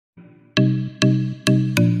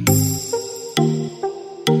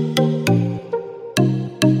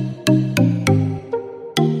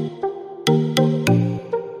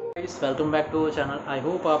Welcome back to channel. I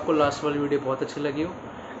hope आपको last वाली video बहुत अच्छी लगी हो।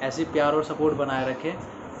 ऐसी प्यार और सपोर्ट बनाए रखें।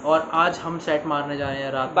 और आज हम सेट मारने जा रहे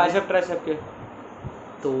हैं रात बाइसेप ट्राइसेप के।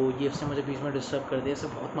 तो ये उसने मुझे बीच में डिस्टर्ब कर दिया। इसे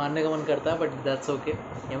बहुत मारने का मन करता है बट दैट्स ओके,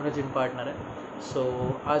 ये मेरा जिम पार्टनर है। सो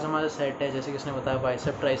आज हमारा सेट है जैसे कि उसने बताया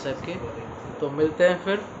बाइसेप ट्राइसेप के। तो मिलते हैं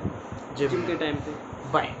फिर जिम के टाइम पे।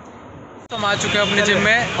 बाय। तो हम आ चुके हैं अपने जिम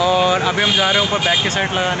में और अभी हम जा रहे हैं ऊपर बैक की साइड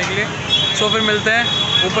लगाने के लिए। सो फिर मिलते हैं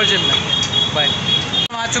ऊपर जिम में। बाय।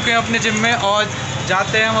 हम आ चुके हैं अपने जिम में और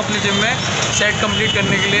जाते हैं हम अपने जिम में सेट कंप्लीट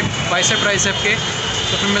करने के लिए बाइसेप ट्राइसेप के।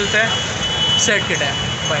 तो फिर मिलते हैं सेट के टाइम।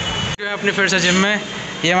 बाय। जो है अपनी फिर से जिम में,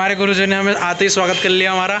 ये हमारे गुरुजी ने हमें आते ही स्वागत कर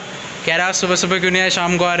लिया हमारा। कह रहा है सुबह सुबह क्यों नहीं आए,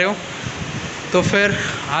 शाम को आ रहे हो। तो फिर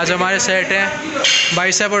आज हमारे सेट हैं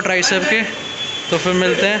बाइसेप और ट्राइसेप के। तो फिर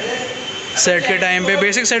मिलते हैं सेट के टाइम पे।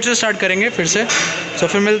 बेसिक सेट से स्टार्ट करेंगे फिर से। तो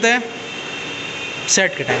फिर मिलते हैं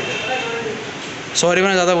सेट के टाइम पे। सॉरी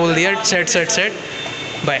मैंने ज़्यादा बोल दिया। Set set set.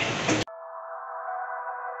 Bye.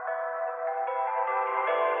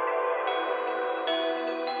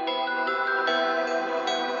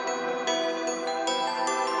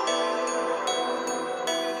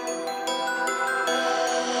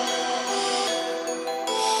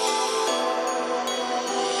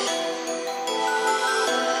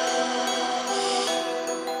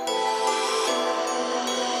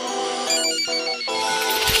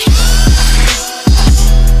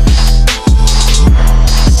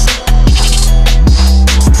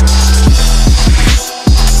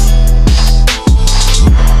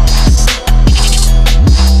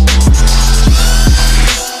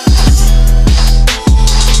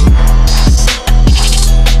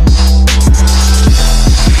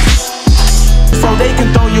 They can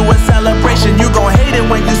throw you a celebration. You gon' hate it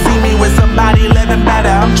when you see me with somebody living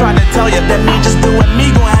better. I'm trying to tell you that me just doing me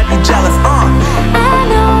gon' have you jealous. I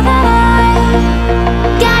know that I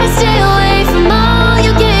gotta stay away from all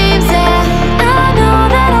your games. Yeah, I know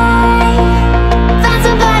that I found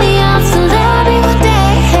somebody else to love me one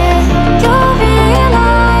day. Yeah, you'll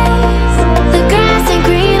realize the grass ain't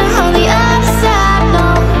greener on the other side. No,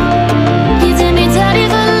 you did me dirty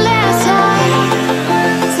for the last time,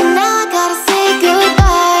 so now I gotta say goodbye.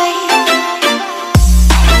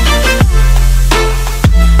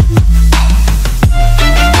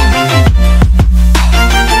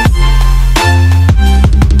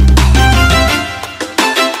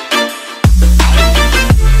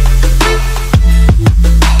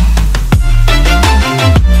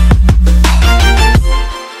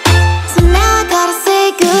 So now I gotta say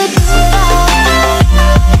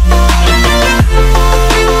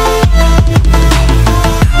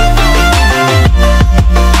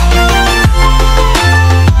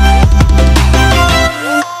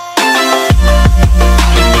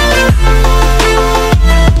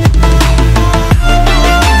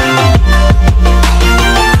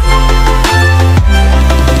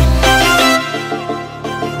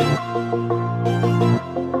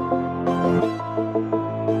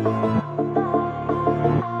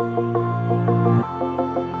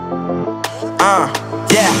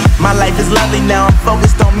Yeah, my life is lovely now, I'm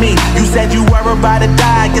focused on me. You said you were about to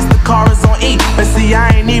die, I guess the car is on E. But see, I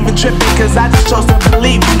ain't even tripping, cause I just chose to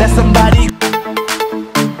believe that somebody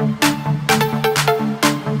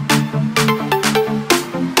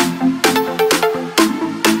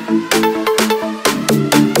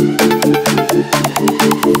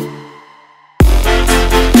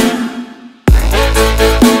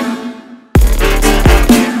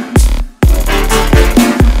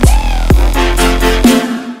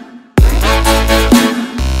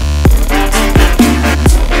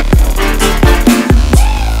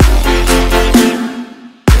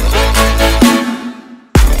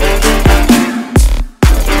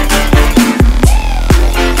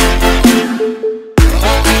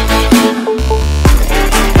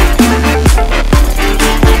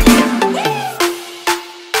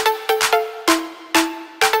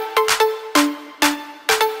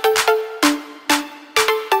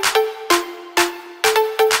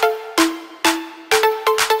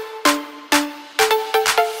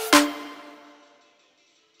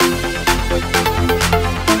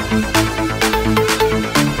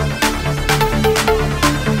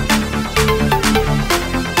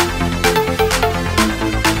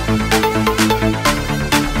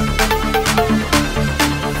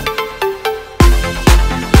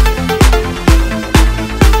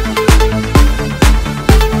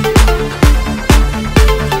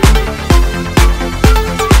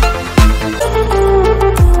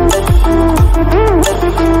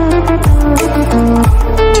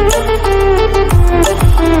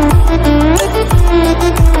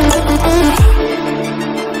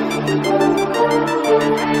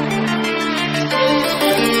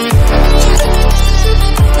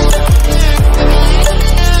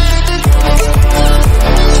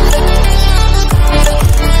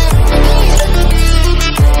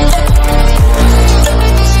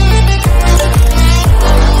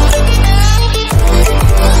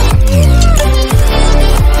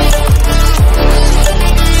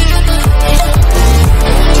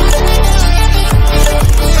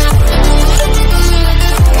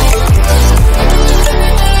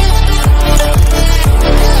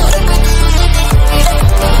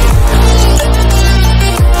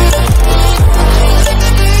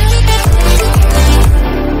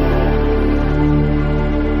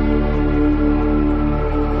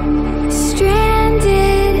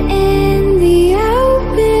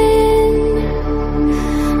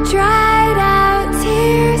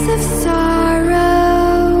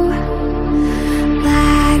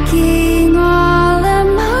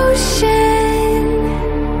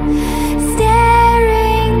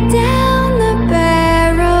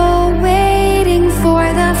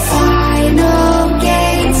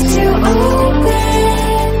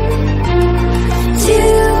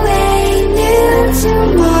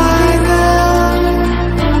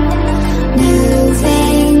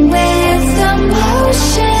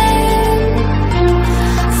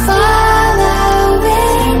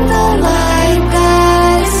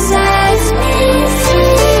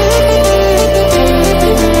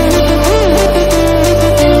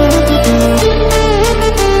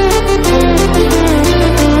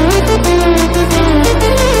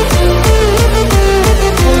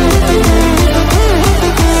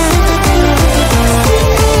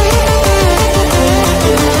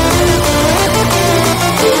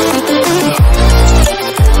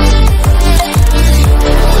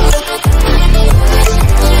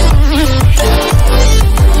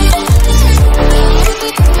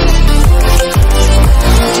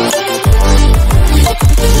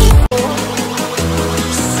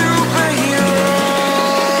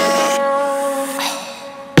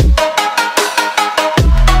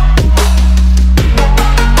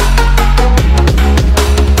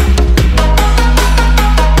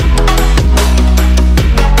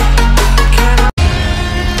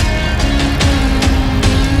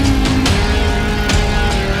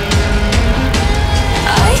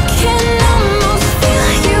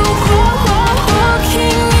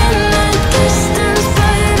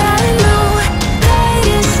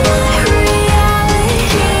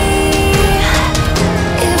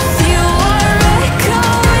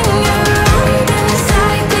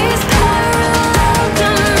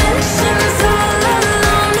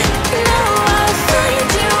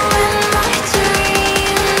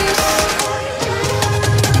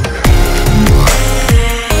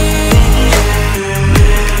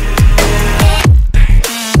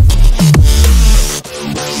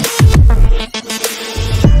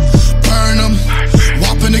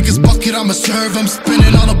serve them.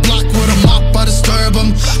 Spinning on a block with a mop, I disturb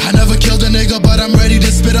them. I never killed a nigga, but I'm ready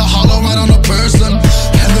to spit a hollow right on a person.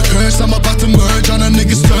 And the curse, I'm about to merge on a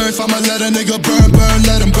nigga's turf. I'ma let a nigga burn, burn,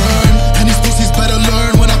 let him burn. And these pussies better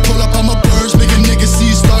learn. When I pull up, I'm a burst. Make a nigga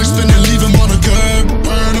see stars spinning, leave him on a curb.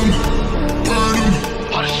 Burn him, burn him.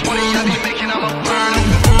 All this money I be making, I'ma burn him.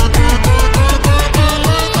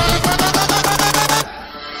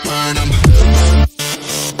 Burn him.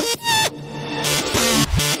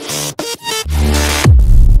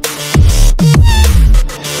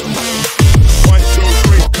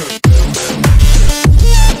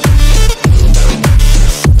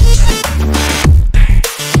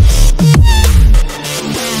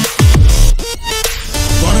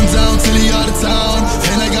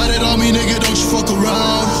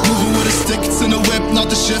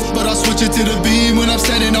 But I'll switch it to the beam when I'm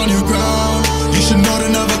standing on your ground. You should know to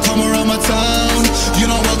never come around my town. You're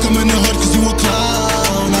not welcome in the hood cause you a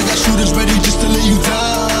clown. I got shooters ready just to lay you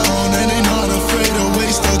down. And they not afraid to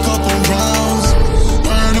waste a couple rounds.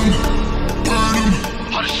 Burn them, burn them.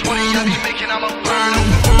 All this money I be making, I'ma burn them.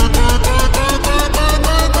 Burn them.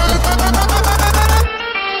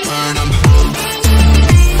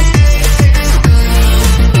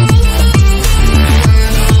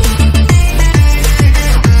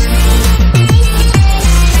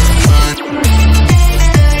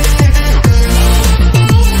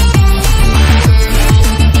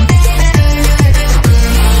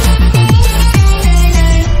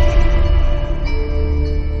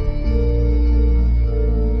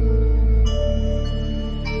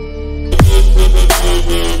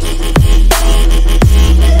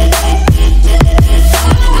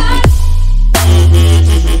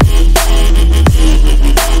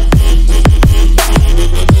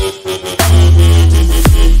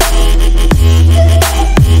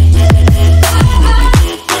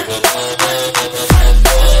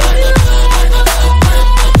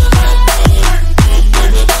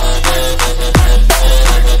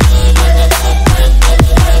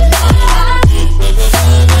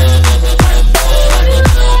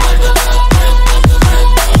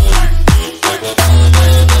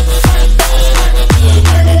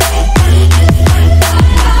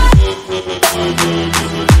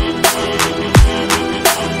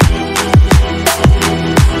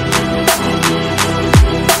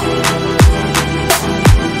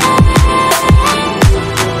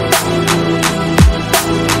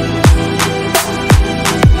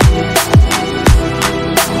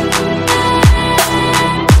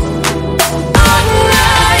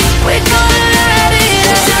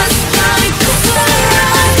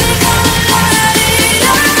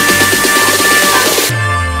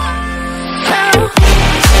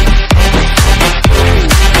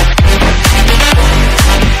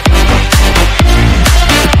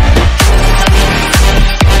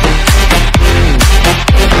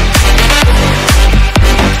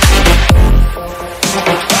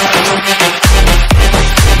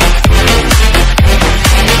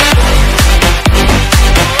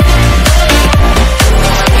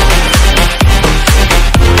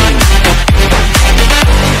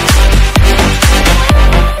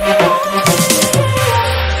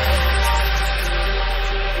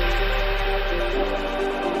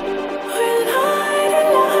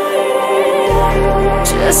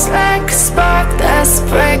 Just like a spark that's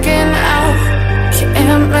breaking out.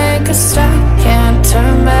 Can't make a stop, can't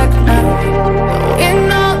turn back now. We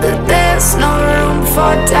know that there's no room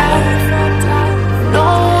for doubt.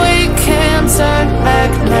 No, we can't turn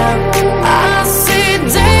back now. I see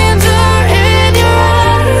danger in your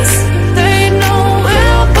eyes. They know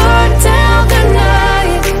we'll burn down the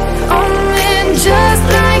night. Coming just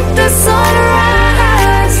like the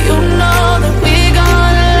sunrise. You know that we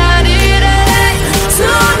gonna light it up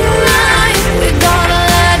tonight. We gonna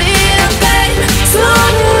light it up, babe.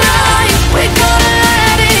 Tonight we gonna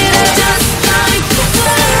light it up just like the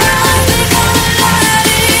sunrise. We gonna light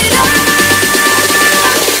it up.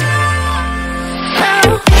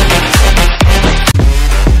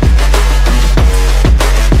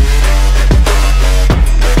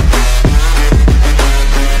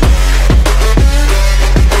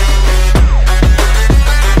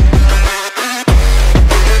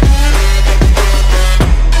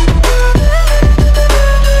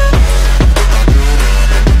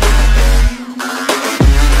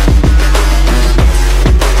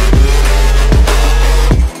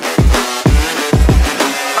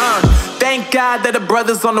 Thank God that the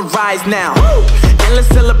brothers on the rise now. Endless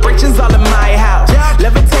celebrations all in my house.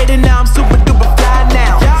 Levitating now, I'm super duper fly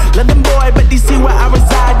now. London boy, but DC where I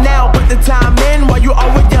reside now. Put the time in while you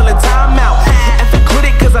always yelling time out. And I quit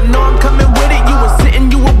it cause I know I'm coming with it. You were sitting,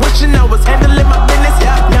 you were wishing I was handling my business.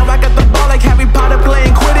 Now I got the ball like Harry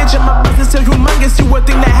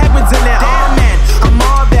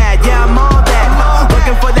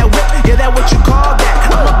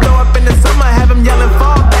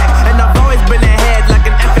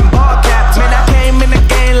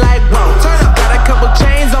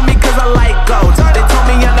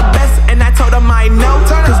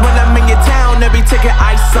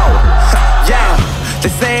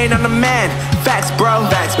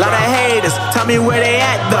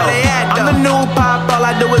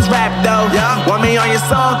your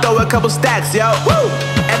song, throw a couple stacks, yo. Woo!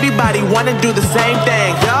 Everybody wanna do the same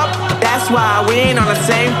thing, yup. That's why we ain't on the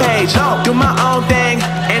same page. No, do my own thing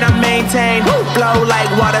and I maintain. Woo! Flow like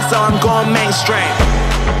water, so I'm going mainstream.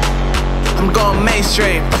 I'm going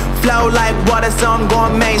mainstream. Flow like water, so I'm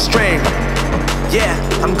going mainstream. Yeah,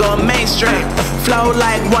 I'm going mainstream. Flow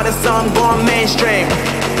like water, so I'm going mainstream.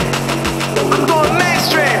 I'm going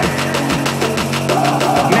mainstream.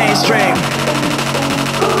 Mainstream.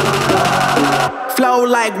 Flow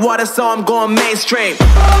like water, so I'm going mainstream.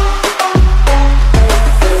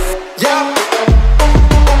 Yup.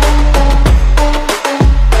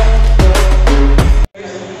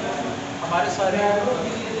 हमारे सारे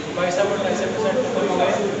bicep और tricep के set खत्म हो गए।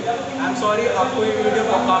 I am sorry, आपको ये video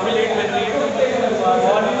काफ़ी लेट मिल रही है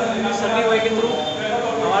और सनी भाई के थ्रू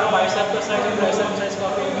हमारा बाइसेप का साइज और ट्राइसेप का साइज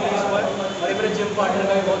काफ़ी इंक्रीज हुआ है और ये मेरे जिम पार्टनर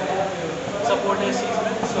का भी बहुत सपोर्ट है इस चीज़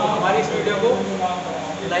में। सो हमारी इस वीडियो को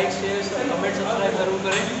लाइक, शेयर, कमेंट, सब्सक्राइब ज़रूर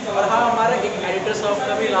करें और हाँ, हमारा एक एडिटर साहब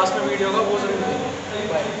का भी लास्ट में वीडियो का वो ज़रूर दें।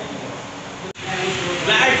 Bye.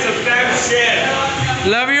 Like, subscribe, share.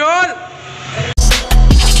 Love you all.